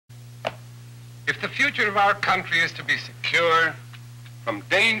If the future of our country is to be secure from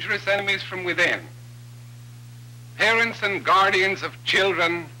dangerous enemies from within, parents and guardians of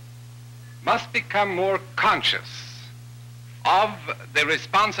children must become more conscious of the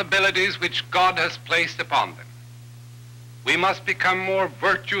responsibilities which God has placed upon them. We must become more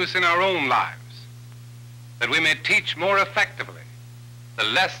virtuous in our own lives, that we may teach more effectively the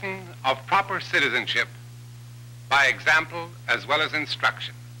lesson of proper citizenship by example as well as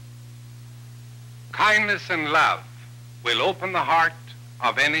instruction. Kindness and love will open the heart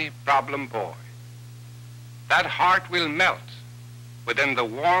of any problem boy. That heart will melt within the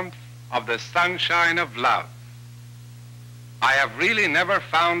warmth of the sunshine of love. I have really never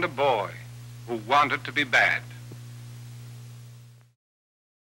found a boy who wanted to be bad.